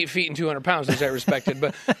mascots was 8 feet and 200 pounds, which I respected.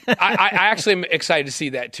 But I actually am excited to see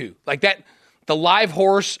that, too. Like that, the live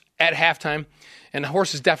horse at halftime, and the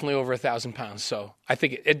horse is definitely over 1,000 pounds. So I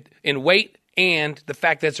think it in weight and the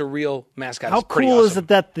fact that it's a real mascot is pretty awesome. How cool is it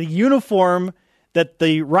that the uniform that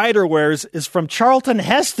the rider wears is from Charlton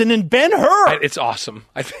Heston and Ben-Hur? It's awesome.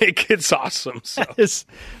 I think it's awesome. So. That is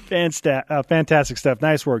fantastic stuff.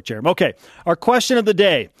 Nice work, Jeremy. Okay, our question of the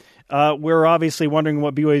day. We're obviously wondering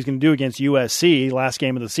what BYU is going to do against USC, last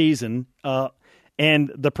game of the season.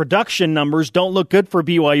 And the production numbers don't look good for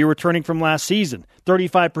BYU returning from last season,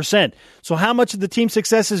 35%. So how much of the team's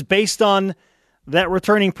success is based on that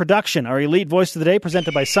returning production? Our elite voice of the day,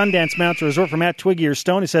 presented by Sundance Mountain Resort from Matt Twiggy or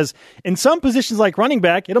Stone, who says, in some positions like running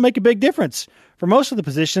back, it'll make a big difference. For most of the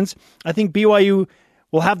positions, I think BYU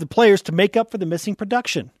will have the players to make up for the missing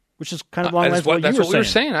production, which is kind of along lines what you were saying. That's what we were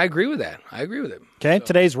saying. I agree with that. Okay, so.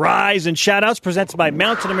 Today's Rise and Shoutouts presented by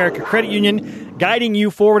Mountain America Credit Union, guiding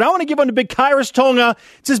you forward. I want to give one to Big Kairos Tonga.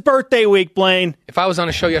 It's his birthday week, Blaine. If I was on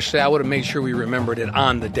a show yesterday, I would have made sure we remembered it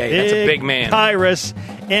on the day. That's a big man. Kairos.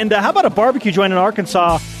 And how about a barbecue joint in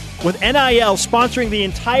Arkansas with NIL sponsoring the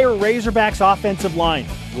entire Razorbacks offensive line.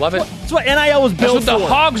 Love it. That's what NIL was built for. That's what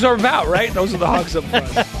the Hogs are about, right? Those are the Hogs up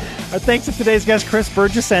front. Our thanks to today's guests, Chris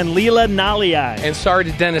Burgess and Leela Naliai. And sorry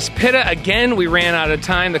to Dennis Pitta. Again, we ran out of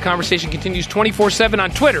time. The conversation continues 24/7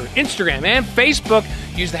 on Twitter, Instagram, and Facebook.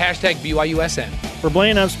 Use the hashtag BYUSN. For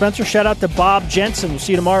Blaine, I'm Spencer. Shout out to Bob Jensen. We'll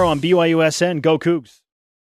see you tomorrow on BYUSN. Go Cougs.